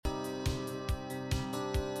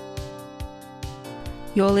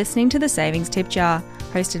You're listening to the Savings Tip Jar,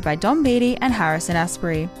 hosted by Dom Beatty and Harrison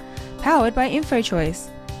Asprey. Powered by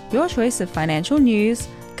InfoChoice, your choice of financial news,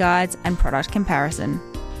 guides and product comparison.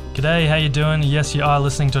 G'day, how you doing? Yes, you are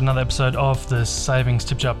listening to another episode of the Savings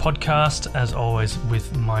Tip Jar podcast, as always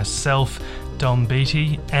with myself, Dom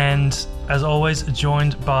Beatty, and as always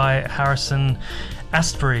joined by Harrison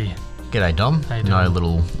Asprey. G'day, Dom. How you doing? No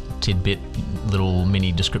little tidbit, little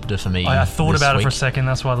mini descriptor for me. I thought about week. it for a second,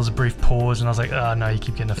 that's why there was a brief pause, and I was like, oh no, you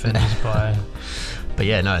keep getting offended by... But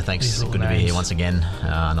yeah, no, thanks. Good to be here once again,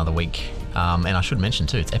 another week. And I should mention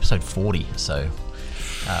too, it's episode 40, so...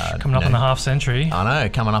 coming up on the half century. I know,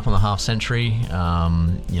 coming up on the half century.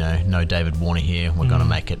 No David Warner here. We're going to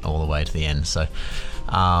make it all the way to the end. So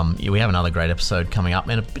we have another great episode coming up,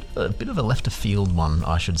 and a bit of a left of field one,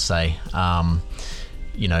 I should say.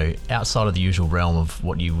 Outside of the usual realm of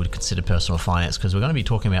what you would consider personal finance, because we're going to be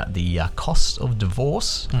talking about the cost of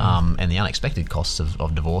divorce and the unexpected costs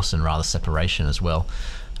of divorce and rather separation as well.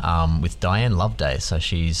 With Dianne Loveday. So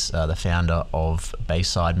she's the founder of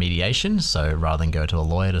Bayside Mediation. So rather than go to a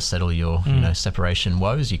lawyer to settle your separation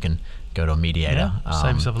woes, you can go to a mediator. Yeah,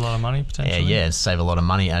 save yourself a lot of money potentially. Yeah, save a lot of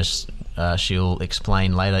money, as she'll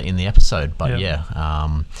explain later in the episode. But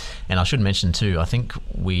and I should mention too, I think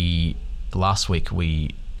last week we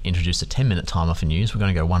introduced a 10-minute timer for news. We're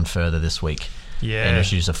going to go one further this week. Yeah. And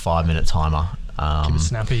introduce a 5-minute timer. Keep it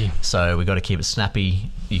snappy. So we've got to keep it snappy.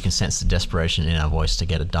 You can sense the desperation in our voice to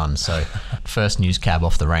get it done. So first news cab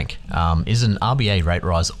off the rank. Is an RBA rate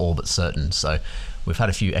rise all but certain? So we've had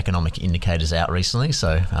a few economic indicators out recently.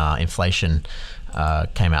 So inflation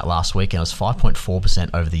came out last week and it was 5.4%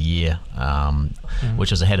 over the year,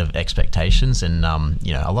 which is ahead of expectations. And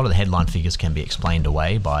a lot of the headline figures can be explained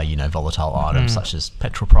away by volatile items such as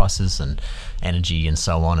petrol prices and energy and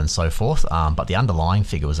so on and so forth. But the underlying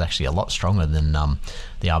figure was actually a lot stronger than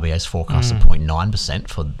the RBA's forecast of 0.9%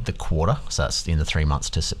 for the quarter. So that's in the 3 months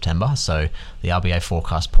to September. So the RBA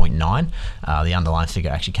forecast 0.9. The underlying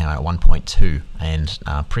figure actually came out at 1.2.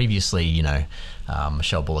 And previously,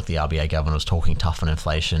 Michelle Bullock, the RBA governor, was talking tough on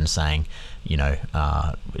inflation, saying,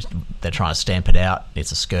 they're trying to stamp it out.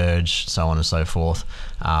 It's a scourge, so on and so forth.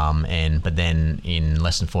 But then in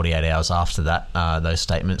less than 48 hours after that, those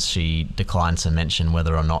statements, she declined to mention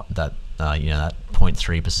whether or not that that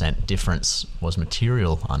 0.3% difference was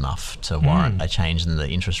material enough to warrant a change in the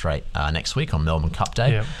interest rate next week on Melbourne Cup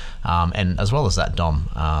Day. Yep. And as well as that, Dom,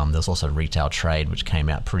 there's also retail trade, which came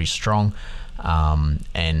out pretty strong.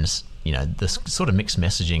 And this sort of mixed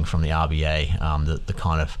messaging from the RBA, the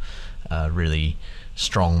kind of really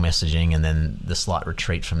strong messaging, and then the slight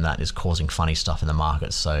retreat from that is causing funny stuff in the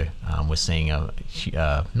markets. So we're seeing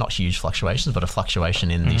not huge fluctuations, but a fluctuation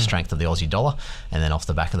in the strength of the Aussie dollar, and then off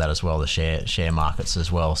the back of that as well, the share markets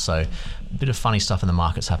as well. So a bit of funny stuff in the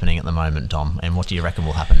markets happening at the moment, Dom. And what do you reckon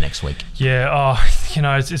will happen next week? Yeah,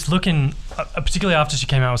 it's looking, particularly after she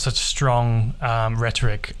came out with such strong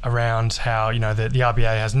rhetoric around how the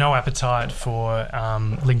RBA has no appetite for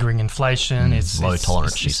lingering inflation. It's low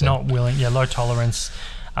tolerance. It's not willing. Yeah, low tolerance.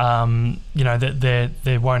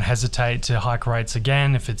 They won't hesitate to hike rates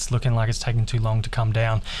again if it's looking like it's taking too long to come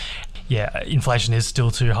down. Yeah, inflation is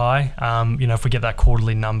still too high. If we get that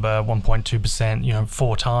quarterly number, 1.2%,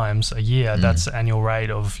 4 times a year, that's an annual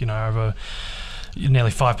rate of over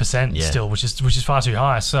nearly 5% still, which is far too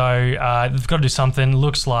high. So they've got to do something.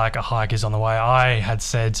 Looks like a hike is on the way. I had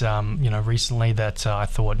said, recently that I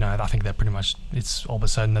thought, no, I think they're pretty much, it's all but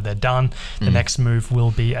certain that they're done. The next move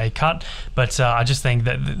will be a cut. But I just think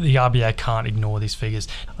that the RBA can't ignore these figures.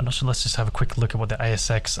 I'm not sure. Let's just have a quick look at what the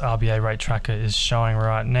ASX RBA rate tracker is showing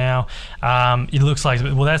right now. It looks like,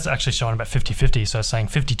 that's actually showing about 50-50. So it's saying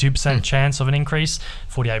 52% chance of an increase,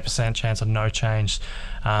 48% chance of no change.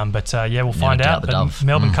 We'll find out. But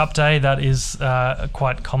Melbourne Cup Day, that is a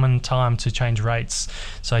quite common time to change rates.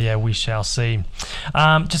 So we shall see.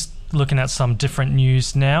 Just looking at some different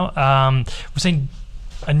news now. We've seen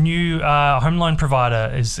a new home loan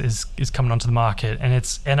provider is coming onto the market, and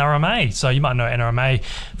it's NRMA. So you might know NRMA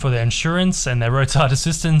for their insurance and their roadside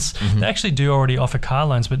assistance. They actually do already offer car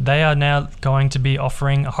loans, but they are now going to be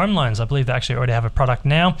offering home loans. I believe they actually already have a product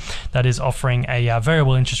now that is offering a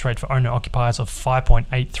variable interest rate for owner-occupiers of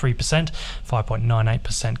 5.83%,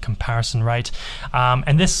 5.98% comparison rate.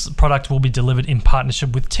 And this product will be delivered in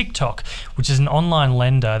partnership with TikTok, which is an online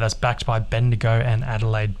lender that's backed by Bendigo and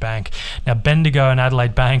Adelaide Bank. Now, Bendigo and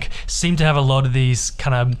Adelaide Bank seem to have a lot of these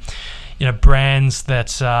kind of brands that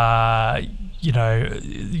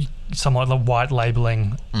somewhat like white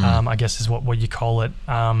labeling, I guess is what you call it.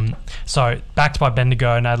 So backed by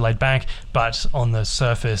Bendigo and Adelaide Bank, but on the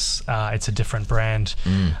surface, it's a different brand.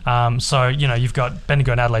 So, you've got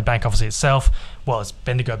Bendigo and Adelaide Bank, obviously itself, well, it's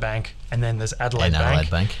Bendigo Bank, and then there's Adelaide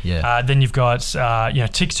Bank. Yeah. Then you've got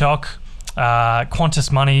TikTok,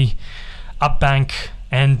 Qantas Money, Upbank,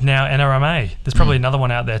 and now NRMA. There's probably another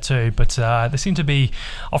one out there too, but they seem to be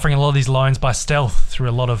offering a lot of these loans by stealth through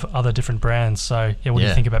a lot of other different brands. So what do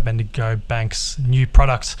you think about Bendigo Bank's new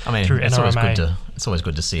product through NRMA? It's always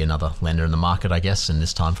good to see another lender in the market, I guess, and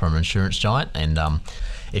this time from an insurance giant. And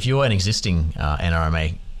if you're an existing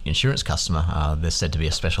NRMA insurance customer, there's said to be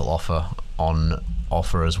a special offer on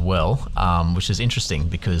offer as well, which is interesting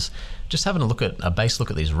because just having a base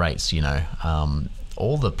look at these rates,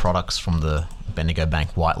 all the products from the Bendigo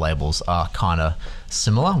Bank white labels are kind of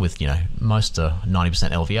similar with, most are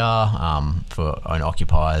 90% LVR for owner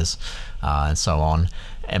occupiers and so on.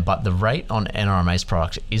 But the rate on NRMA's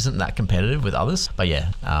product isn't that competitive with others. But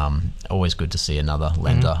always good to see another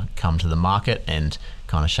lender come to the market and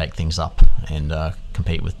kind of shake things up and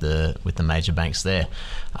compete with the major banks there.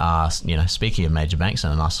 Speaking of major banks,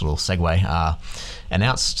 and a nice little segue,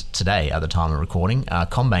 announced today at the time of recording,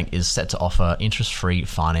 CommBank is set to offer interest-free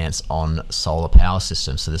finance on solar power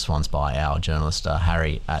systems. So this one's by our journalist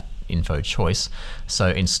Harry at Info Choice.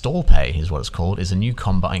 So Install Pay is what it's called, is a new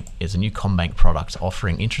CommBank product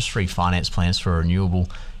offering interest-free finance plans for renewable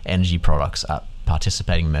energy products at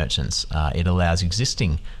participating merchants. It allows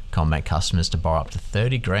existing CommBank customers to borrow up to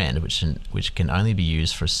 30 grand, which can only be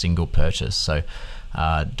used for a single purchase. So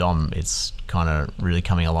Dom, it's kind of really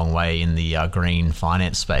coming a long way in the green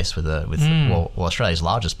finance space with Australia's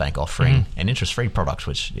largest bank offering an interest-free product,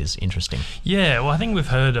 which is interesting. Yeah, well, I think we've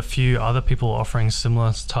heard a few other people offering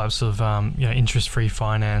similar types of interest-free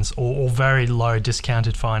finance or very low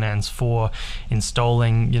discounted finance for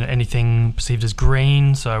installing anything perceived as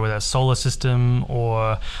green, so whether it's solar system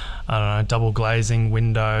or double glazing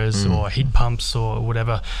windows or heat pumps or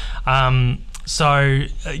whatever. I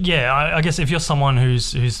guess if you're someone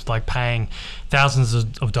who's like paying thousands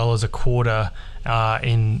of dollars a quarter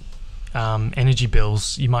in energy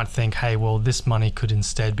bills, you might think, hey, well, this money could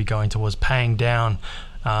instead be going towards paying down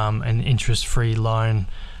an interest-free loan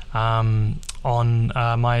on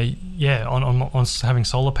having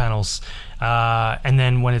solar panels, and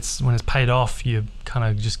then when it's paid off, you kind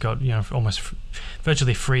of just got almost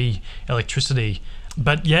virtually free electricity.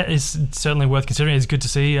 But it's certainly worth considering. It's good to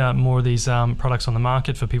see more of these products on the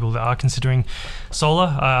market for people that are considering solar.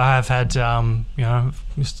 I have had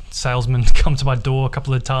salesmen come to my door a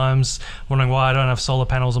couple of times wondering why I don't have solar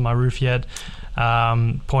panels on my roof yet,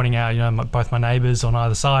 pointing out both my neighbours on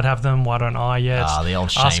either side have them. Why don't I yet? The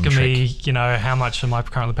old shame asking trick. me how much am I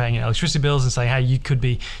currently paying in electricity bills, and saying, hey, you could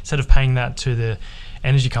be, instead of paying that to the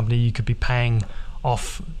energy company, you could be paying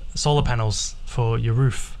off solar panels for your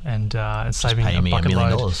roof and saving a bucket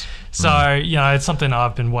load. So it's something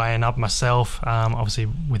I've been weighing up myself. Obviously,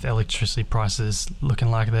 with electricity prices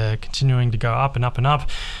looking like they're continuing to go up and up and up,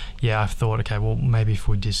 I've thought, okay, well, maybe if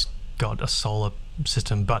we just got a solar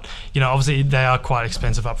system, but obviously they are quite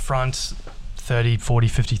expensive up front, 30, 40,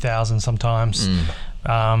 50,000 sometimes.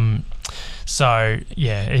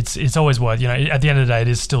 It's always worth, at the end of the day, it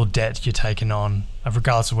is still debt you're taking on,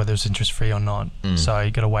 regardless of whether it's interest free or not. So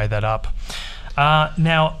you got to weigh that up.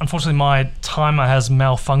 Now, unfortunately, my timer has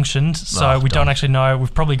malfunctioned, so we don't actually know.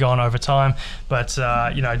 We've probably gone over time, but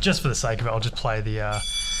just for the sake of it, I'll just play the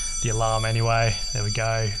alarm anyway. There we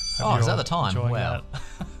go. Hope is that the time? Wow.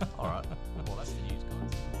 All right. Well, that's the news,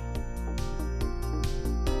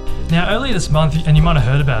 guys. Now, earlier this month, and you might have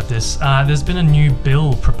heard about this, there's been a new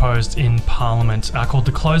bill proposed in Parliament called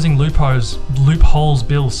the Closing Loopholes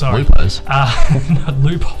Bill. Sorry. Loopholes?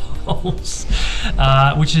 Loopholes,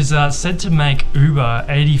 which is said to make Uber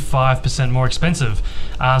 85% more expensive.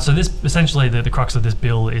 So this, essentially, the crux of this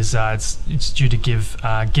bill is it's due to give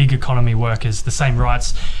gig economy workers the same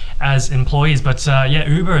rights as employees, but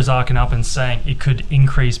Uber is arcing up and saying it could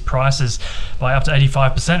increase prices by up to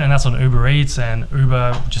 85%, and that's on Uber Eats and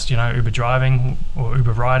Uber, Uber driving or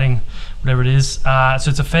Uber riding, whatever it is. So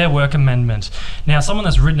it's a Fair Work amendment. Now, someone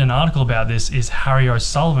that's written an article about this is Harry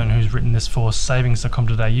O'Sullivan, who's written this for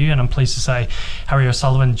savings.com.au, and I'm pleased to say Harry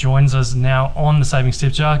O'Sullivan joins us now on the Savings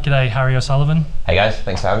Tip Jar. G'day, Harry O'Sullivan. Hey guys,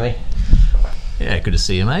 thanks for having me. Yeah, good to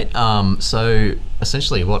see you, mate. So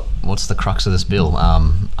essentially, what's the crux of this bill?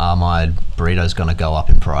 Are my burritos going to go up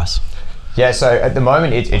in price? Yeah, so at the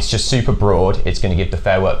moment it's just super broad. It's going to give the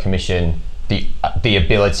Fair Work Commission the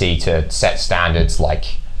ability to set standards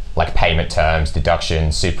like payment terms,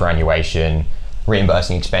 deductions, superannuation,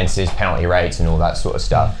 reimbursing expenses, penalty rates, and all that sort of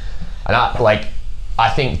stuff. And I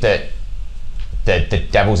think that the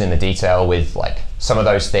devil's in the detail with some of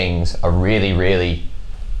those things are really, really,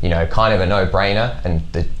 kind of a no-brainer, and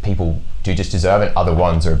that people do just deserve it. Other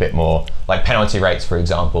ones are a bit more, like penalty rates, for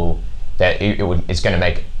example. that it's going to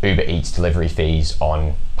make Uber Eats delivery fees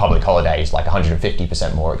on public holidays like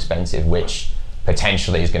 150% more expensive, which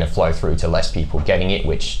potentially is going to flow through to less people getting it,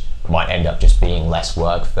 which might end up just being less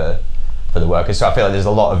work for the workers. So I feel like there's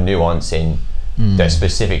a lot of nuance in the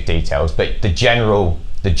specific details, but the general,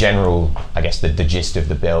 I guess the gist of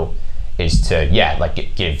the bill is to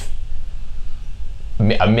give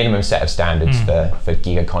a minimum set of standards for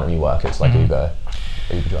gig economy workers like Uber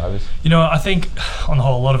drivers. I think on the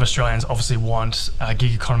whole, a lot of Australians obviously want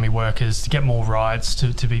gig economy workers to get more rides,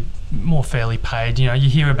 to be more fairly paid. You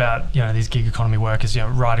hear about these gig economy workers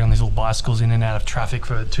riding on these little bicycles in and out of traffic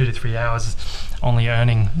for 2 to 3 hours, only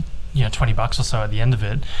earning $20 or so at the end of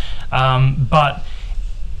it. But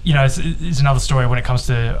it's another story when it comes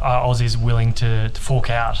to Aussies willing to fork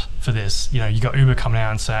out for this. You got Uber coming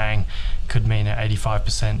out and saying could mean an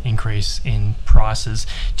 85% increase in prices.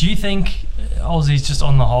 Do you think Aussies just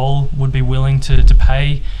on the whole would be willing to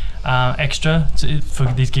pay extra for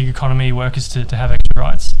these gig economy workers to have extra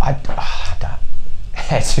rights?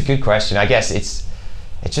 It's a good question. I guess it's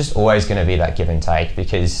just always going to be that give and take,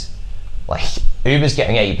 because like Uber's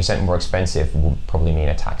getting 80% more expensive will probably mean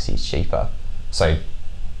a taxi's cheaper. So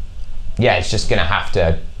yeah, it's just going to have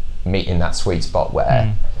to meet in that sweet spot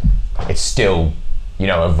where it's still,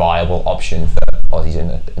 a viable option for Aussies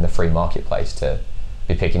in the free marketplace to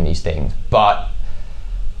be picking these things. But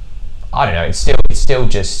I don't know. It's still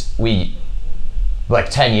just 10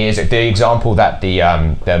 years. The example that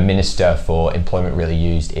the Minister for Employment really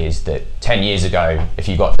used is that 10 years ago, if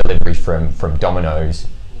you got delivery from Domino's,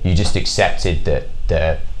 you just accepted that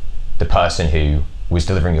the person who was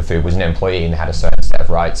delivering your food was an employee and had a certain set of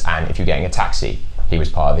rights, and if you're getting a taxi, he was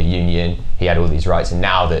part of a union, he had all these rights. And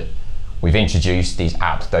now that we've introduced these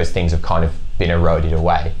apps, those things have kind of been eroded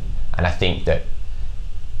away, and I think that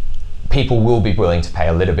people will be willing to pay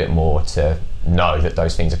a little bit more to know that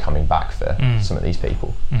those things are coming back for some of these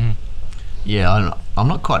people. Yeah, I'm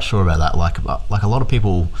not quite sure about that. Like a lot of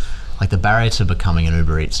people, like the barrier to becoming an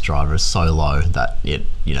Uber Eats driver is so low that it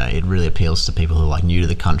really appeals to people who are like new to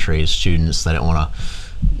the country, as students. They don't want to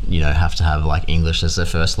have to have like English as their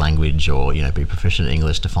first language, or be proficient in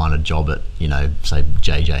English to find a job at say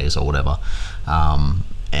JJ's or whatever.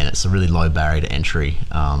 And it's a really low barrier to entry,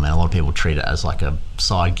 and a lot of people treat it as like a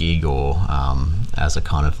side gig or as a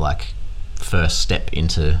kind of like first step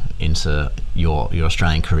into your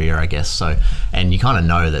Australian career, I guess. So, and you kind of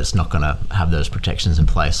know that it's not going to have those protections in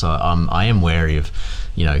place. So I am wary of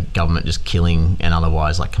government just killing an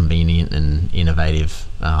otherwise like convenient and innovative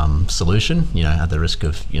solution, at the risk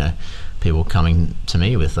of people coming to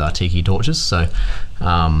me with tiki torches. So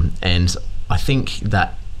and I think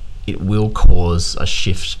that it will cause a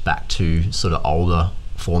shift back to sort of older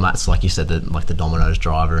formats, like you said, like the Domino's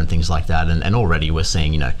driver and things like that. And already we're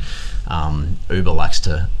seeing, Uber likes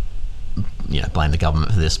to, blame the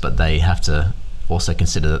government for this, but they have to also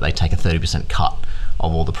consider that they take a 30% cut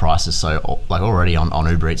of all the prices. So like already on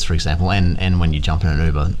Uber Eats, for example, and when you jump in an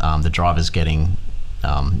Uber, the driver's getting,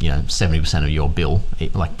 70% of your bill,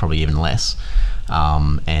 like probably even less.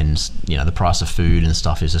 And the price of food and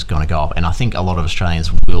stuff is just going to go up. And I think a lot of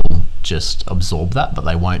Australians will just absorb that, but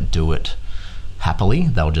they won't do it happily.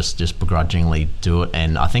 They'll just begrudgingly do it.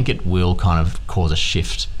 And I think it will kind of cause a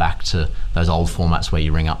shift back to those old formats where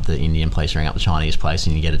you ring up the Indian place, you ring up the Chinese place,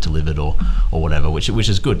 and you get it delivered or whatever, which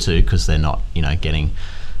is good too, because they're not getting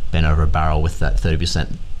bent over a barrel with that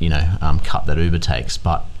 30% cut that Uber takes.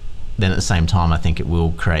 But then at the same time, I think it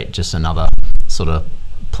will create just another sort of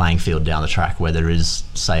playing field down the track where there is,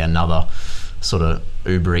 say, another sort of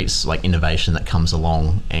Uber Eats like innovation that comes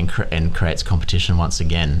along and creates competition once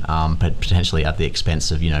again, but potentially at the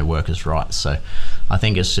expense of workers' rights. So I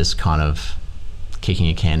think it's just kind of kicking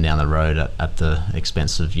a can down the road at the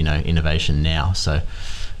expense of innovation now. So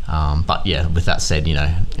but yeah, with that said,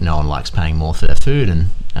 no one likes paying more for their food, and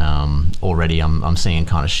already I'm seeing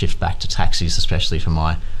kind of shift back to taxis, especially for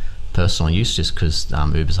my personal use, just because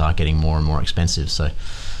Ubers are getting more and more expensive. So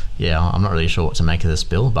yeah, I'm not really sure what to make of this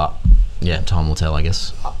bill, but yeah, time will tell, I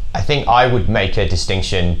guess. I think I would make a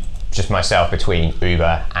distinction just myself between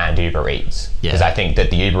Uber and Uber Eats, because I think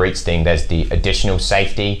that the Uber Eats thing, there's the additional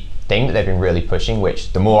safety thing that they've been really pushing,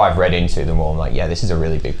 which the more I've read into, the more I'm like, yeah, this is a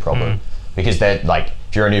really big problem. Because they're like,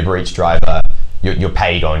 if you're an Uber Eats driver, you're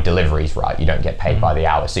paid on deliveries, right? You don't get paid by the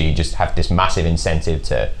hour, so you just have this massive incentive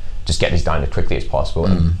to just get this done as quickly as possible.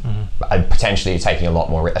 And potentially you're taking a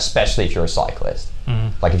lot more, especially if you're a cyclist.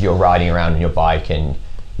 Like if you're riding around on your bike and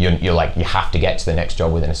you're like, you have to get to the next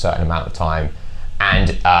job within a certain amount of time. And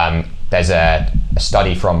there's a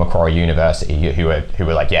study from Macquarie University who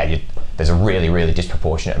were like, yeah, there's a really, really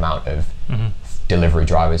disproportionate amount of delivery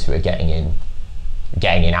drivers who are getting in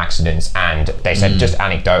getting in accidents, and they said just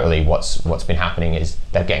anecdotally what's been happening is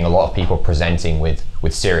they're getting a lot of people presenting with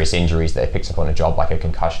serious injuries that they picked up on a job, like a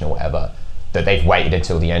concussion or whatever, that they've waited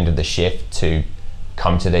until the end of the shift to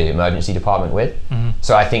come to the emergency department with.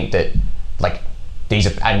 So I think that like these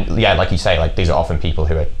are, and yeah, like you say, like these are often people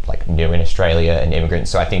who are like new in Australia and immigrants.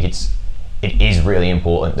 So I think it is really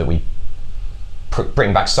important that we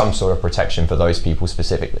bring back some sort of protection for those people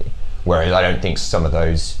specifically. Whereas I don't think some of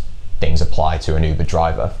those things apply to an Uber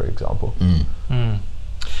driver, for example.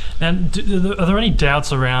 Now, are there any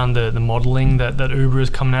doubts around the modelling that Uber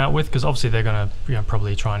is coming out with? Because obviously they're going to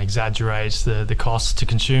probably try and exaggerate the costs to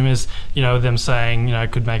consumers. Them saying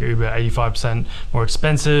it could make Uber 85% more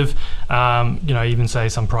expensive. Even say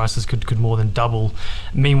some prices could more than double.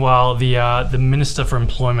 Meanwhile, the Minister for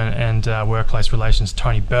Employment and Workplace Relations,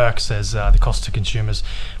 Tony Burke, says the cost to consumers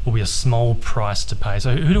will be a small price to pay.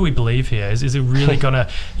 So who do we believe here? Is it really going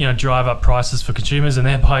to drive up prices for consumers and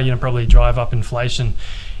thereby probably drive up inflation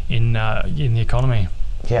in the economy?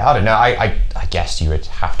 Yeah, I don't know. I guess you would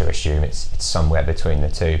have to assume it's somewhere between the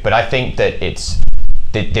two. But I think that this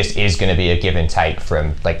is going to be a give and take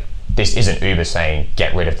from, like, this isn't Uber saying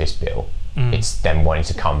get rid of this bill. It's them wanting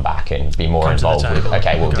to come back and be more involved with,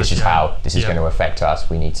 okay, well, this is how this is going to affect us.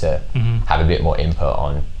 We need to have a bit more input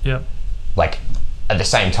on, like, at the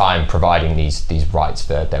same time providing these rights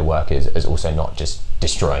for their workers as also not just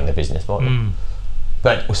destroying the business model.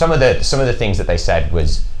 But some of the things that they said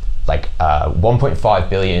was like 1.5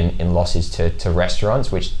 billion in losses to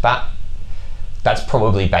restaurants, which that's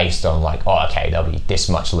probably based on like, there'll be this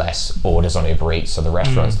much less orders on Uber Eats, so the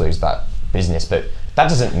restaurants lose that business. But that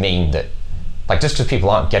doesn't mean that, like, just because people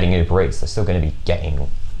aren't getting Uber Eats, they're still going to be getting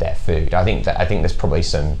their food. I think there's probably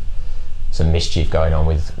some mischief going on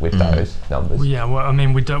with those numbers. Well, yeah, well, I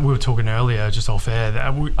mean, we were talking earlier, just off air,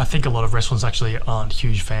 that I think a lot of restaurants actually aren't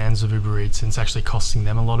huge fans of Uber Eats, and it's actually costing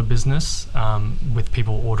them a lot of business with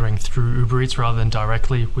people ordering through Uber Eats rather than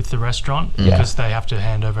directly with the restaurant, because they have to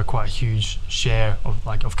hand over quite a huge share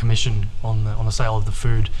of commission on the sale of the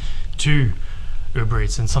food to Uber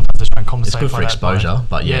Eats, and sometimes they try and compensate. It's good for exposure,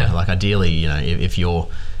 but like ideally, if you're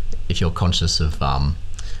conscious of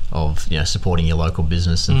supporting your local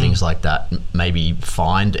business and things like that, maybe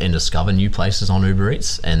find and discover new places on Uber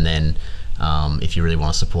Eats, and then if you really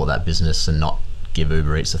want to support that business and not give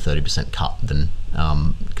Uber Eats a 30% cut, then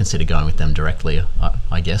consider going with them directly,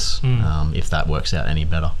 I guess, if that works out any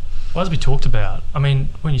better. Well, as we talked about, I mean,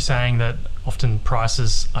 when you're saying that often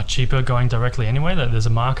prices are cheaper going directly anyway, that there's a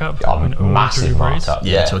markup. Massive markup.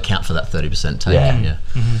 Yeah, to account for that 30%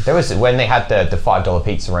 take. There was, when they had the $5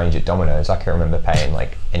 pizza range at Domino's, I can remember paying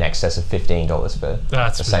like in excess of $15 for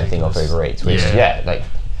the same thing off Uber Eats, which like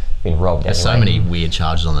being robbed. There's so many weird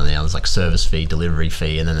charges on there now. There's like service fee, delivery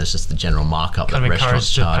fee, and then there's just the general markup that restaurants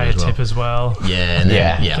charge to pay a tip as well. Yeah, and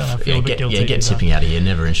then, get tipping out of here.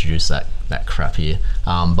 Never introduce that crap here.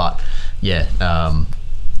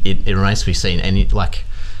 It remains to be seen. And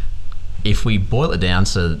if we boil it down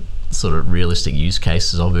to sort of realistic use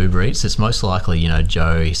cases of Uber Eats, it's most likely,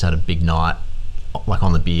 Joe, he's had a big night, like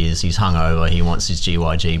on the beers, he's hungover, he wants his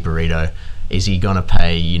GYG burrito. Is he going to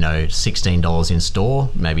pay, $16 in store,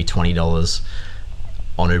 maybe $20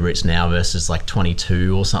 on Uber Eats now versus like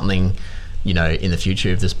 $22 or something, in the future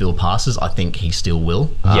if this bill passes? I think he still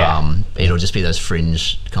will. It'll just be those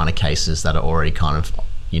fringe kind of cases that are already kind of,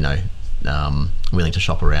 willing to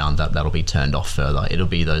shop around, that'll be turned off further. It'll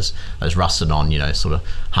be those rusted on, sort of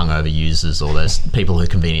hungover users, or those people who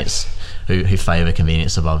favour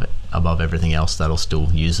convenience above everything else, that'll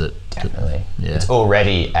still use it. Definitely. It's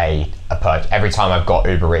already a perk. Every time I've got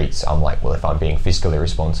Uber Eats, I'm like, well, if I'm being fiscally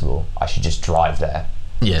responsible, I should just drive there.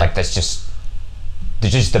 Like there's just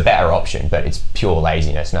the better option, but it's pure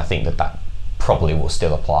laziness, and I think that probably will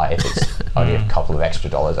still apply if it's only a couple of extra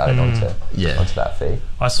dollars added onto that fee.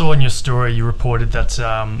 I saw in your story you reported that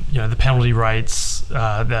the penalty rates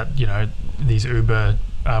that these Uber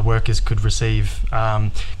workers could receive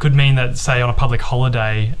could mean that, say, on a public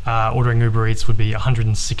holiday, ordering Uber Eats would be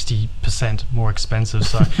 160% more expensive.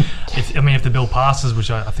 So, if the bill passes,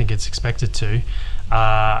 which I think it's expected to,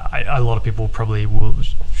 a lot of people probably will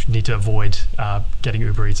need to avoid getting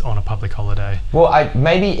Uber Eats on a public holiday. Well,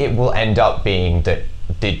 maybe it will end up being that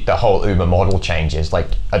the whole Uber model changes. Like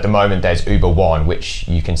at the moment, there's Uber One, which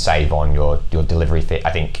you can save on your delivery fee.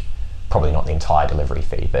 I think probably not the entire delivery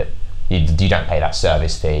fee, but you don't pay that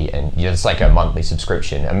service fee, and it's like a monthly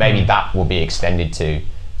subscription. And maybe that will be extended to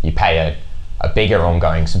you pay a bigger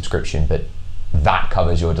ongoing subscription, but that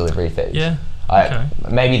covers your delivery fees. Yeah. Okay.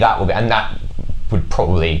 Maybe that will be, and that would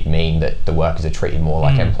probably mean that the workers are treated more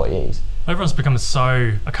like employees. Everyone's become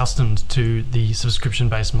so accustomed to the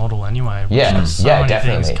subscription-based model anyway. Yeah, There's so yeah, many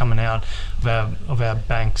definitely. things coming out of our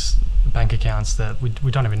bank accounts that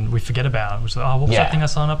we forget about. Which is, what was that thing I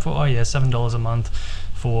signed up for? Oh yeah, $7 a month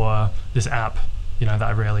for this app, that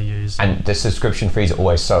I rarely use. And the subscription fees are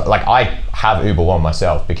always so, like, I have Uber One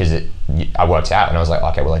myself because I worked out and I was like,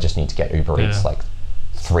 okay, well, I just need to get Uber Eats like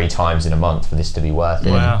 3 times in a month for this to be worth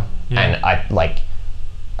it. Wow. Yeah. And I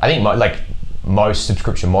think most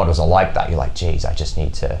subscription models are like that. You're like, geez, I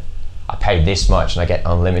pay this much and I get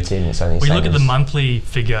unlimited and it's only the you same look at as- the monthly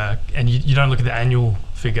figure and you don't look at the annual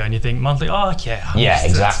figure and you think monthly,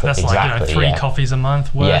 exactly. That's like 3 coffees a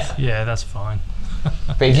month worth. Yeah. That's fine.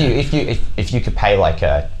 But if you could pay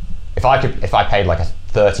if I paid like a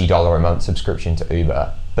 $30 a month subscription to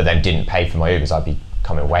Uber, but then didn't pay for my Ubers, I'd be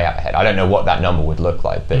coming way out ahead. I don't know what that number would look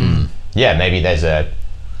like, but maybe there's an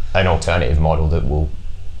alternative model that will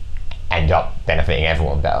end up benefiting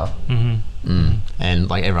everyone better. And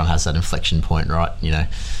like everyone has that inflection point, right?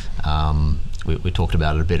 We talked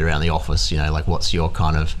about it a bit around the office. Like what's your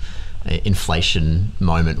kind of inflation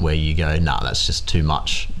moment where you go, nah, that's just too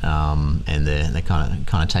much, and they're kind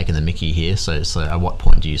of taking the mickey here. So at what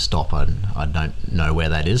point do you stop? I don't know where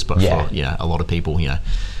that is, but for a lot of people,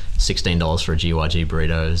 $16 for a GYG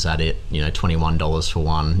burrito, is that it? $21 for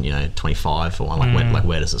one, $25 for one. Like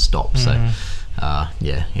where does it stop? So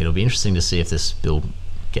it'll be interesting to see if this bill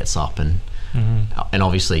gets up and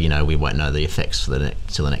obviously we won't know the effects for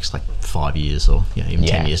till the next like 5 years or even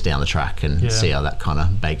 10 years down the track and see how that kind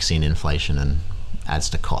of bakes in inflation and adds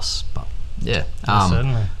to costs. But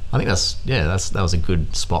certainly. I think that was a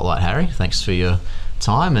good spotlight, Harry. Thanks for your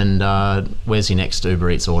time. And where's your next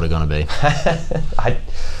Uber Eats order going to be?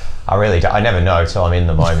 I really don't. I never know till I'm in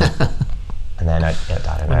the moment. And then I don't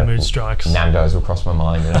know. When the mood strikes. Nando's will cross my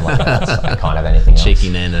mind, and I'm like, I can't have anything else. Cheeky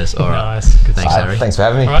Nando's. All right. Nice. Good Thanks, stuff. Harry. Thanks for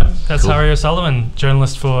having me. All right, that's Harry O'Sullivan,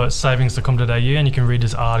 journalist for savings.com.au, and you can read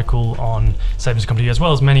his article on savings.com.au as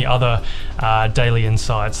well as many other daily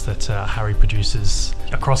insights that Harry produces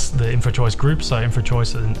across the InfoChoice group, so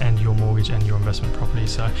InfoChoice and Your Mortgage and Your Investment Property.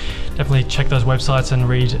 So definitely check those websites and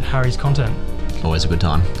read Harry's content. Always a good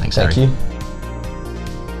time. Thanks, Harry. Thank you.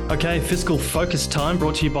 Okay, Fiscal Focus Time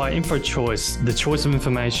brought to you by InfoChoice, the choice of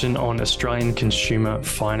information on Australian consumer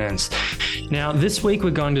finance. Now, this week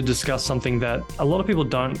we're going to discuss something that a lot of people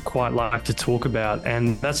don't quite like to talk about,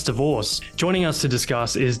 and that's divorce. Joining us to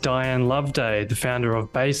discuss is Dianne Loveday, the founder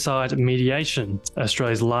of Bayside Mediation,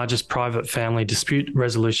 Australia's largest private family dispute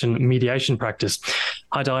resolution mediation practice.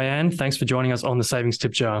 Hi, Dianne. Thanks for joining us on the Savings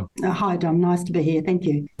Tip Jar. Hi, Dom. Nice to be here. Thank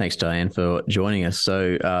you. Thanks, Dianne, for joining us.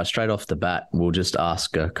 So straight off the bat, we'll just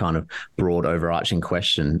ask a kind of broad overarching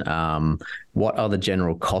question. What are the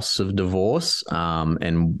general costs of divorce,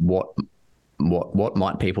 and what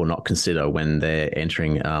might people not consider when they're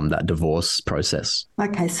entering that divorce process?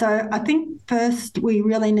 Okay, so I think first we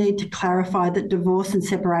really need to clarify that divorce and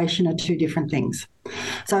separation are two different things.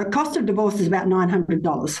 So cost of divorce is about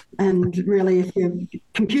 $900, and really, if you're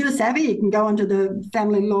computer savvy, you can go onto the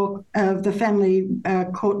family law, the family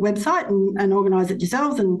court website and organise it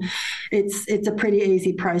yourselves, and it's a pretty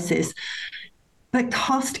easy process. The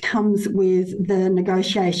cost comes with the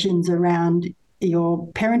negotiations around your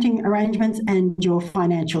parenting arrangements and your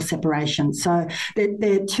financial separation. So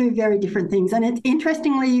they're two very different things. And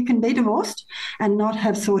interestingly, you can be divorced and not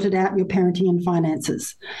have sorted out your parenting and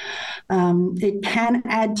finances. It can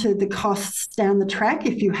add to the costs down the track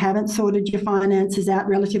if you haven't sorted your finances out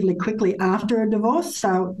relatively quickly after a divorce.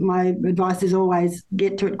 So my advice is always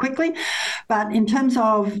get to it quickly. But in terms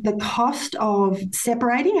of the cost of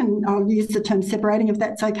separating, and I'll use the term separating if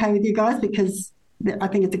that's okay with you guys, because I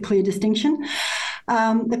think it's a clear distinction.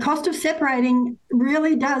 The cost of separating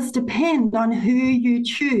really does depend on who you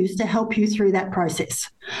choose to help you through that process.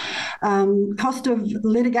 Cost of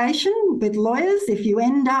litigation with lawyers, if you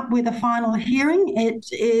end up with a final hearing, it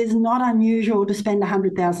is not unusual to spend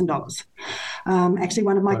 $100,000. Actually,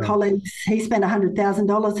 one of my colleagues, he spent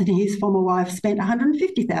 $100,000 and his former wife spent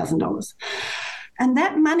 $150,000. And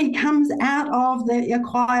that money comes out of the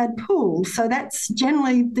acquired pool. So that's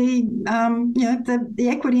generally the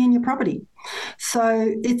equity in your property.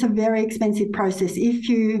 So it's a very expensive process if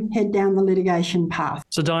you head down the litigation path.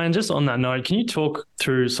 So Dianne, just on that note, can you talk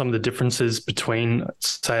through some of the differences between,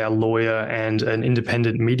 say, a lawyer and an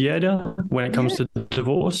independent mediator when it comes to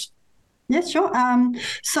divorce? Yes, sure.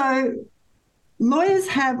 So lawyers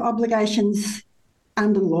have obligations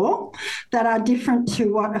under law that are different to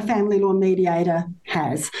what a family law mediator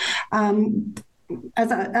has.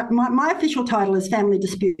 my official title is Family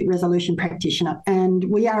Dispute Resolution Practitioner, and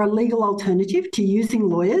we are a legal alternative to using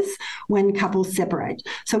lawyers when couples separate.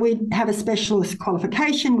 So we have a specialist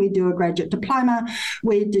qualification, we do a graduate diploma,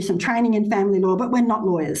 we do some training in family law, but we're not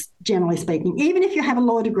lawyers, generally speaking. Even if you have a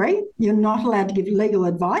law degree, you're not allowed to give legal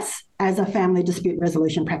advice as a family dispute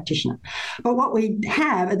resolution practitioner. But what we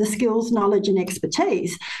have are the skills, knowledge and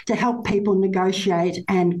expertise to help people negotiate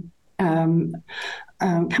and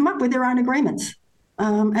come up with their own agreements.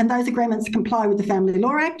 And those agreements comply with the Family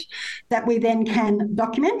Law Act that we then can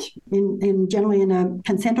document generally in a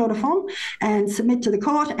consent order form and submit to the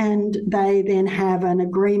court, and they then have an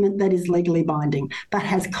agreement that is legally binding but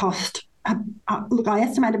has cost. Look, I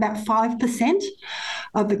estimate about 5%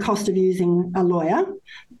 of the cost of using a lawyer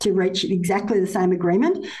to reach exactly the same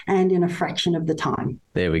agreement and in a fraction of the time.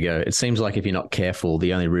 There we go. It seems like if you're not careful,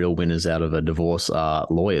 the only real winners out of a divorce are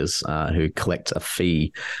lawyers who collect a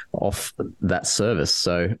fee off that service.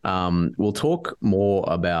 So we'll talk more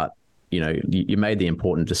about, you made the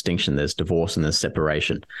important distinction. There's divorce and there's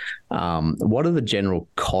separation. What are the general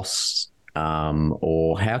costs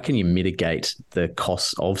or how can you mitigate the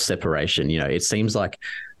costs of separation? It seems like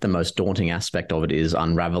the most daunting aspect of it is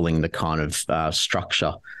unraveling the kind of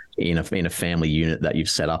structure in a family unit that you've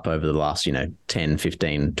set up over the last, 10,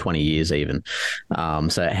 15, 20 years even.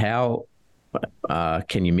 So how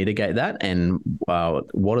can you mitigate that? And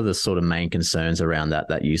what are the sort of main concerns around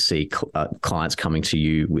that you see clients coming to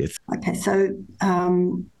you with? Okay, so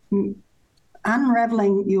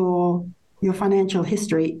unraveling your financial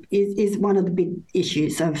history is one of the big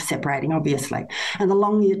issues of separating, obviously. And the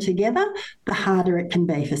longer you're together, the harder it can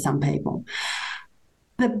be for some people.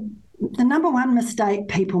 The number one mistake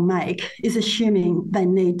people make is assuming they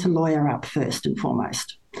need to lawyer up first and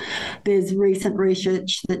foremost. There's recent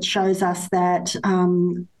research that shows us that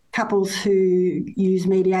couples who use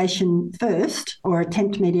mediation first or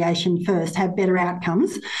attempt mediation first have better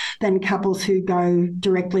outcomes than couples who go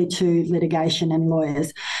directly to litigation and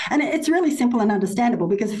lawyers. And it's really simple and understandable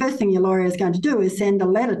because the first thing your lawyer is going to do is send a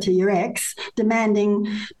letter to your ex demanding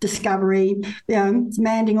discovery,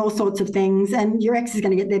 demanding all sorts of things, and your ex is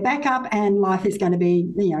going to get their back up and life is going to be,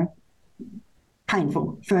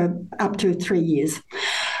 painful for up to 3 years.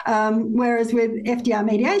 Whereas with FDR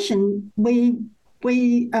mediation, we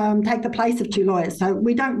take the place of two lawyers. So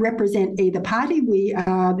we don't represent either party. We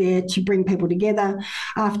are there to bring people together.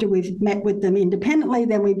 After we've met with them independently,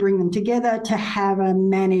 then we bring them together to have a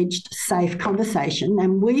managed, safe conversation.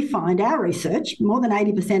 And we find our research, more than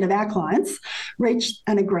 80% of our clients reach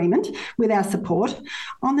an agreement with our support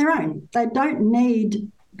on their own. They don't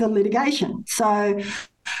need the litigation. So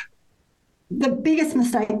the biggest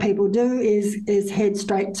mistake people do is head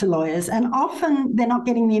straight to lawyers, and often they're not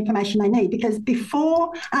getting the information they need because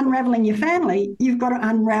before unravelling your family, you've got to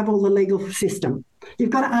unravel the legal system. You've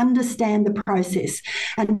got to understand the process,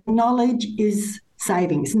 and knowledge is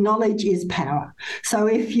savings. Knowledge is power. So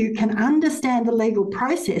if you can understand the legal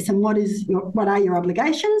process and what are your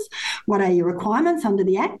obligations, what are your requirements under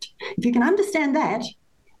the Act, if you can understand that,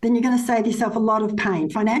 then you're going to save yourself a lot of pain,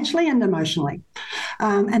 financially and emotionally.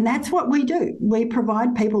 And that's what we do. We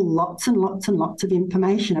provide people lots and lots and lots of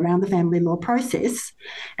information around the family law process,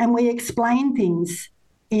 and we explain things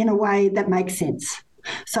in a way that makes sense.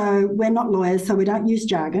 So we're not lawyers, so we don't use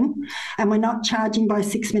jargon, and we're not charging by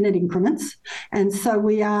 6-minute increments. And so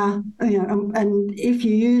we are, and if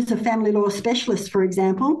you use a family law specialist, for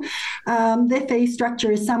example, their fee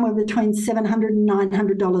structure is somewhere between $700 and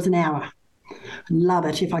 $900 an hour. Love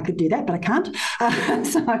it if I could do that, but I can't.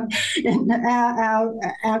 So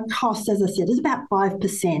our cost, as I said, is about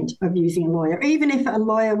 5% of using a lawyer. Even if a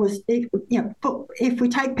lawyer was, if we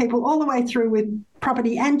take people all the way through with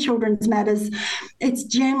property and children's matters, it's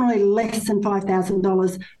generally less than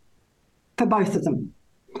 $5,000 for both of them.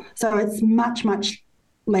 So it's much, much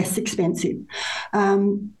less expensive.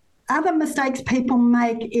 Other mistakes people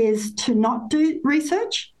make is to not do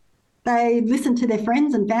research. They listen to their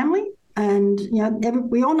friends and family. And,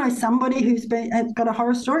 we all know somebody who's got a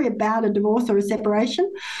horror story about a divorce or a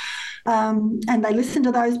separation, and they listen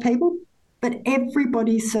to those people. But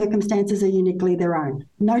everybody's circumstances are uniquely their own.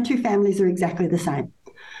 No two families are exactly the same.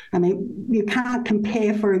 I mean, you can't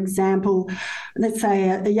compare, for example, let's say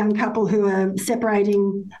a young couple who are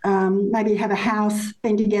separating, maybe have a house,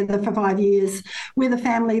 been together for 5 years, with a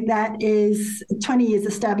family that is 20 years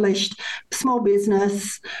established, small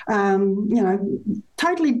business,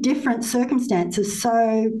 totally different circumstances.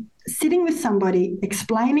 So sitting with somebody,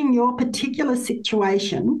 explaining your particular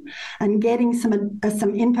situation and getting some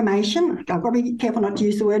information. I've got to be careful not to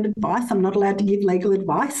use the word advice. I'm not allowed to give legal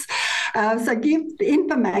advice. So give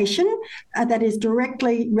information that is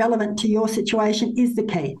directly relevant to your situation is the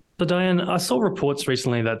key. So, Dianne, I saw reports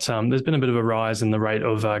recently that there's been a bit of a rise in the rate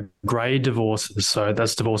of grey divorces. So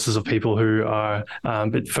that's divorces of people who are a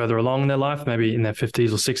bit further along in their life, maybe in their 50s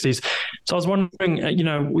or 60s. So I was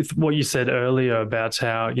wondering, with what you said earlier about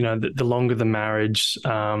how, the longer the marriage,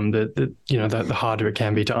 the harder it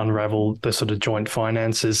can be to unravel the sort of joint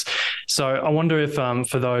finances. So I wonder if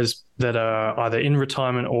for those that are either in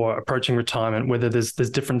retirement or approaching retirement, whether there's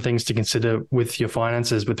different things to consider with your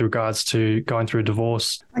finances with regards to going through a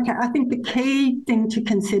divorce. Okay, I think the key thing to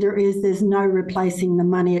consider is there's no replacing the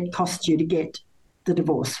money it costs you to get the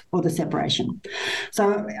divorce or the separation.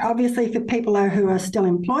 So obviously for people who are still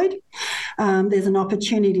employed, there's an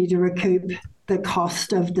opportunity to recoup the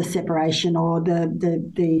cost of the separation or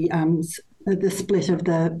the split of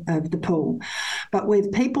the pool. But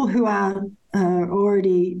with people who are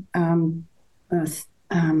already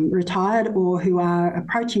retired or who are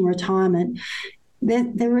approaching retirement,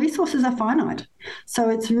 their resources are finite. So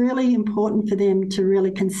it's really important for them to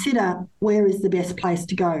really consider where is the best place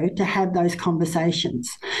to go to have those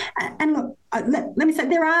conversations. And look, let me say,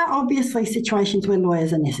 there are obviously situations where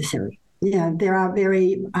lawyers are necessary. There are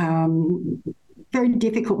very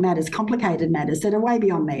difficult matters, complicated matters that are way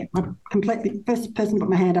beyond me. I'm completely first person to put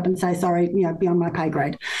my hand up and say, sorry, beyond my pay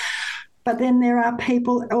grade. But then there are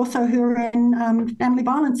people also who are in family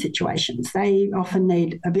violence situations. They often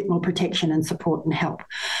need a bit more protection and support and help.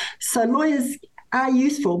 So lawyers are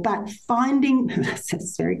useful, but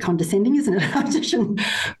it's very condescending, isn't it? I shouldn't,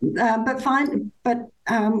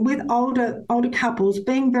 with older couples,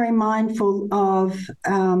 being very mindful of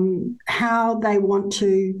how they want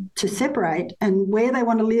to separate and where they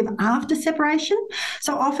want to live after separation.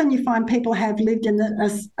 So often you find people have lived in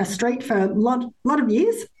a street for a lot of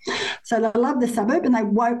years. So they love the suburb and they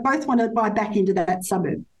both want to buy back into that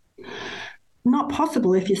suburb. Not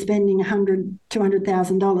possible if you're spending $100,000,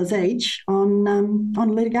 $200,000 each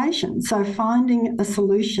on litigation. So finding a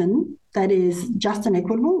solution that is just and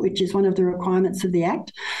equitable, which is one of the requirements of the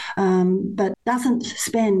Act, but doesn't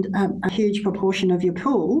spend a huge proportion of your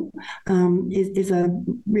pool is a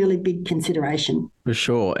really big consideration. For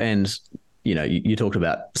sure. And you talked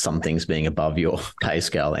about some things being above your pay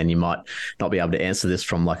scale, and you might not be able to answer this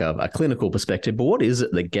from like a clinical perspective, but what is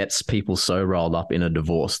it that gets people so rolled up in a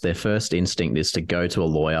divorce? Their first instinct is to go to a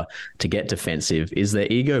lawyer, to get defensive. Is their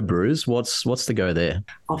ego bruised? What's the go there?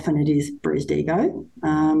 Often it is bruised ego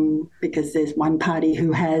because there's one party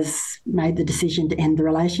who has made the decision to end the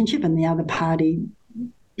relationship and the other party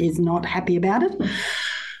is not happy about it.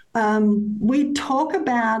 We talk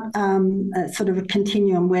about sort of a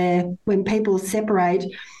continuum where when people separate,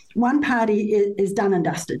 one party is done and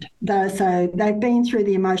dusted. So they've been through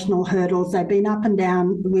the emotional hurdles. They've been up and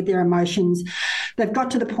down with their emotions. They've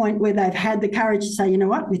got to the point where they've had the courage to say, you know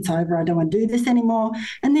what, it's over. I don't want to do this anymore.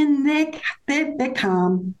 And then they're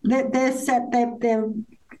calm. They're set. They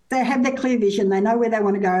have their clear vision. They know where they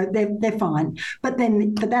want to go. They're fine. But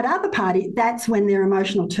then for that other party, that's when their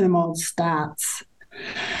emotional turmoil starts.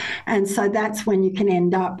 And so that's when you can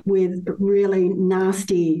end up with really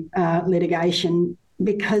nasty litigation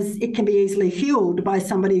because it can be easily fueled by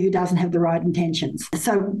somebody who doesn't have the right intentions.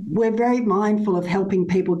 So we're very mindful of helping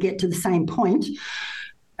people get to the same point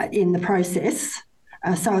in the process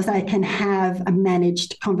so as they can have a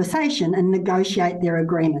managed conversation and negotiate their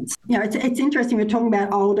agreements. It's interesting. We're talking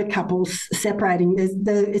about older couples separating.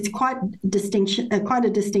 It's quite a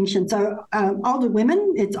distinction. So older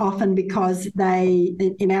women, it's often because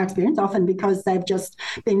in our experience, often because they've just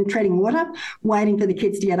been treading water, waiting for the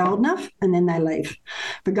kids to get old enough, and then they leave.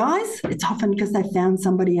 For guys, it's often because they found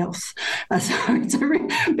somebody else. So it's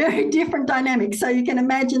a very different dynamic. So you can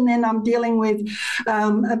imagine then I'm dealing with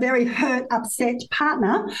a very hurt, upset partner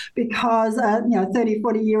because 30,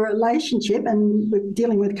 40-year relationship, and we're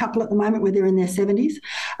dealing with a couple at the moment where they're in their 70s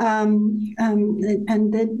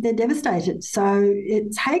and they're devastated. So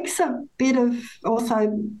it takes a bit of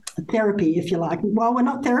also therapy, if you like. While we're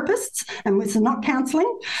not therapists and it's not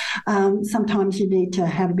counselling, sometimes you need to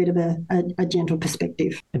have a bit of a gentle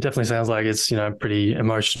perspective. It definitely sounds like it's pretty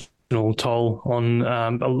emotional toll on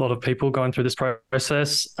a lot of people going through this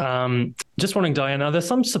process. Just wondering, Dianne, are there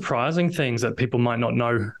some surprising things that people might not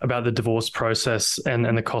know about the divorce process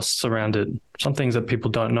and the costs around it? Some things that people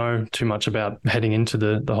don't know too much about heading into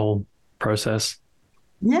the whole process?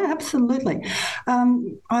 Yeah, absolutely. I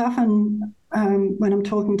often, when I'm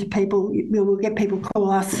talking to people, we'll get people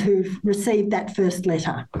call us who've received that first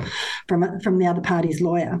letter from the other party's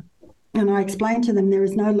lawyer. And I explain to them there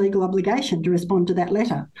is no legal obligation to respond to that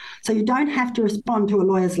letter. So you don't have to respond to a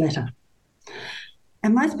lawyer's letter.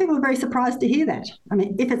 And most people are very surprised to hear that. I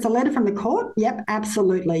mean, if it's a letter from the court, yep,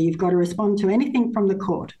 absolutely. You've got to respond to anything from the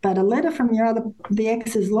court. But a letter from the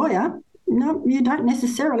ex's lawyer, no, you don't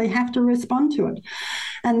necessarily have to respond to it.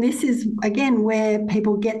 And this is, again, where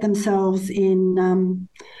people get themselves into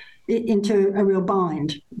a real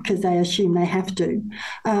bind because they assume they have to.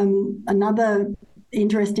 Another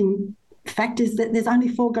interesting fact is that there's only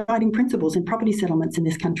 4 guiding principles in property settlements in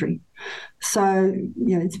this country. So,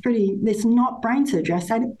 it's not brain surgery. I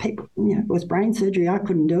say to people, if it was brain surgery, I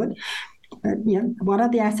couldn't do it. What are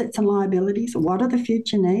the assets and liabilities? What are the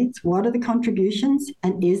future needs? What are the contributions?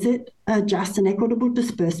 And is it just an equitable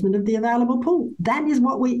disbursement of the available pool? That is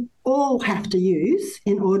what we all have to use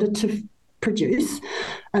in order to produce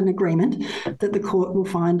an agreement that the court will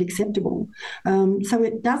find acceptable. So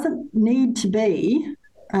it doesn't need to be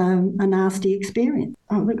a nasty experience.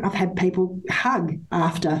 Oh, look, I've had people hug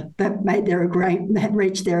after they've made their agreement, had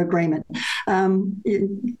reached their agreement.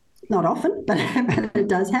 Not often, but it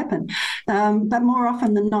does happen. But more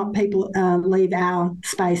often than not, people leave our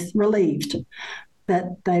space relieved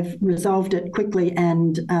that they've resolved it quickly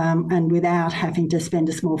and without having to spend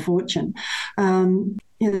a small fortune.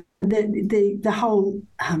 The whole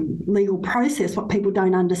legal process, what people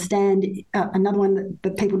don't understand, another one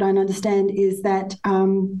that people don't understand is that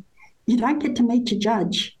you don't get to meet your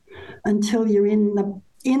judge until you're in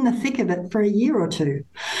the thick of it for a year or two.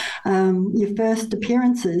 Your first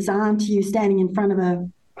appearances aren't you standing in front of a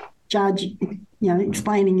judge,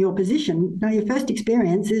 explaining your position. No, your first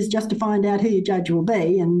experience is just to find out who your judge will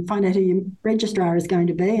be and find out who your registrar is going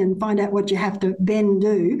to be and find out what you have to then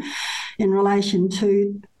do in relation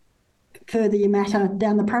to further your matter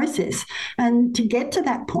down the process. And to get to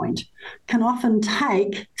that point can often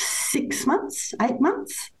take 6 months, 8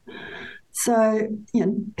 months. So,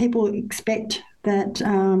 people expect that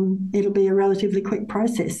it'll be a relatively quick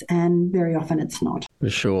process, and very often it's not. For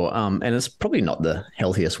sure. And it's probably not the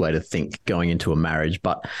healthiest way to think going into a marriage,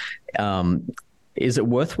 but is it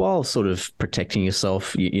worthwhile sort of protecting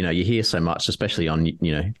yourself? You hear so much, especially on,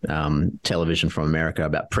 television from America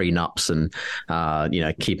about prenups and,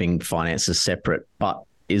 keeping finances separate. But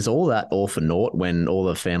is all that all for naught when all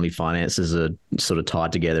the family finances are sort of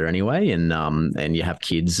tied together anyway and you have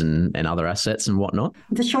kids and other assets and whatnot?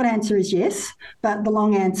 The short answer is yes, but the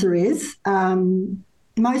long answer is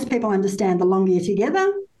most people understand the longer you're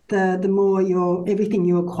together, the more everything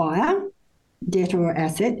you acquire, debt or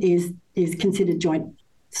asset, is considered joint.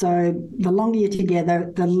 So the longer you're together,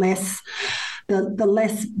 the less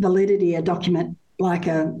validity a document like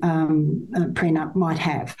a prenup might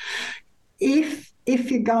have.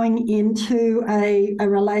 If you're going into a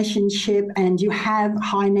relationship and you have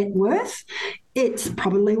high net worth, it's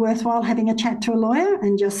probably worthwhile having a chat to a lawyer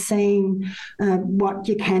and just seeing what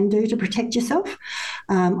you can do to protect yourself.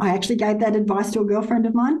 I actually gave that advice to a girlfriend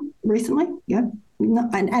of mine recently. Yeah.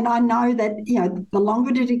 And I know that, the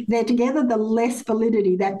longer they're together, the less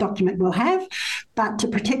validity that document will have. But to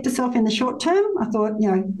protect yourself in the short term, I thought,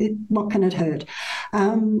 what can it hurt?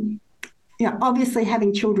 Obviously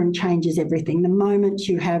having children changes everything. The moment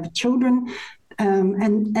you have children,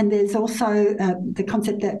 and there's also the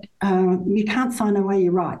concept that you can't sign away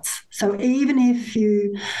your rights. So even if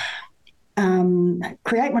you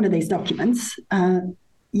create one of these documents,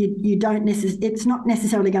 you don't it's not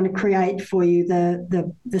necessarily going to create for you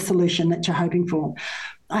the solution that you're hoping for.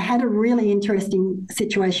 I had a really interesting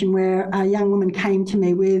situation where a young woman came to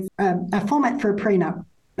me with a format for a prenup.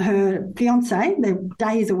 Her fiance, they're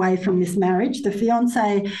days away from this marriage, the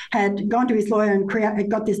fiance had gone to his lawyer and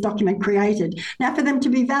got this document created. Now, for them to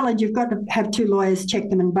be valid, you've got to have 2 lawyers check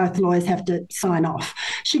them and both lawyers have to sign off.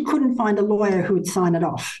 She couldn't find a lawyer who would sign it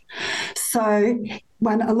off. So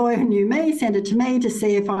a lawyer who knew me sent it to me to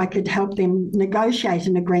see if I could help them negotiate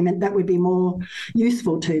an agreement that would be more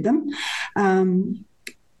useful to them.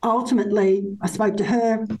 Ultimately, I spoke to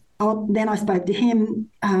her, then I spoke to him,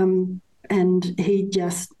 and he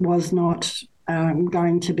just was not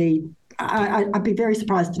going to be. I'd be very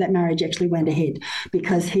surprised if that marriage actually went ahead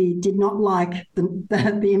because he did not like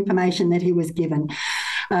the information that he was given,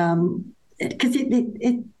 because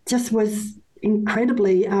it just was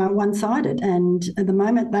incredibly one-sided. And the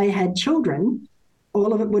moment they had children,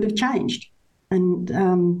 all of it would have changed. And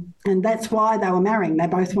that's why they were marrying. They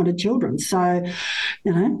both wanted children. So,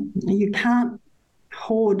 you can't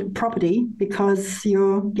hoard property because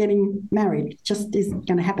you're getting married. It just isn't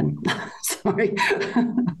going to happen. Sorry.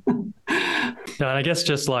 And I guess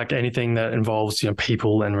just like anything that involves,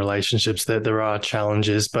 people and relationships, there are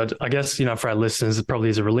challenges. But I guess, for our listeners, it probably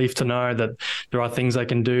is a relief to know that there are things they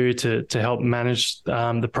can do to help manage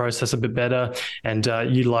the process a bit better and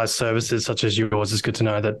utilize services such as yours. It's good to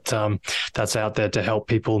know that that's out there to help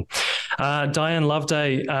people. Dianne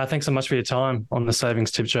Loveday, thanks so much for your time on the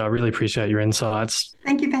Savings Tip Jar. I really appreciate your insights.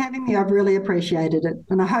 Thank you for having me. I've really appreciated it.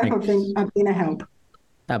 And I hope I've been a help.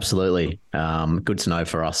 Absolutely. Good to know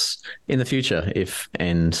for us in the future, if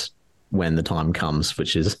and when the time comes,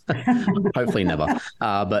 which is hopefully never.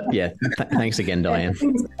 But yeah, thanks again, Dianne.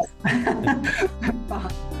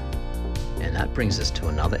 Bye. And that brings us to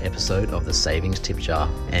another episode of the Savings Tip Jar.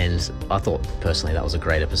 And I thought personally that was a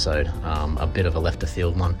great episode, a bit of a left of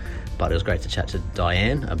field one, but it was great to chat to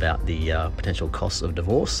Dianne about the potential costs of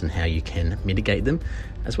divorce and how you can mitigate them,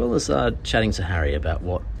 as well as chatting to Harry about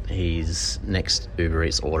what his next Uber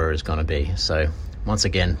Eats order is going to be. So once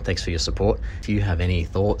again, thanks for your support. If you have any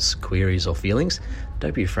thoughts, queries or feelings,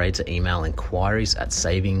 don't be afraid to email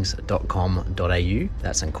inquiries@savings.com.au.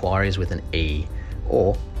 That's inquiries with an E.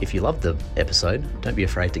 Or if you loved the episode, don't be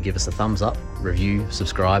afraid to give us a thumbs up, review,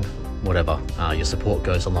 subscribe, whatever. Your support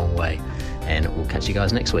goes a long way. And we'll catch you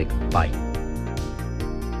guys next week. Bye.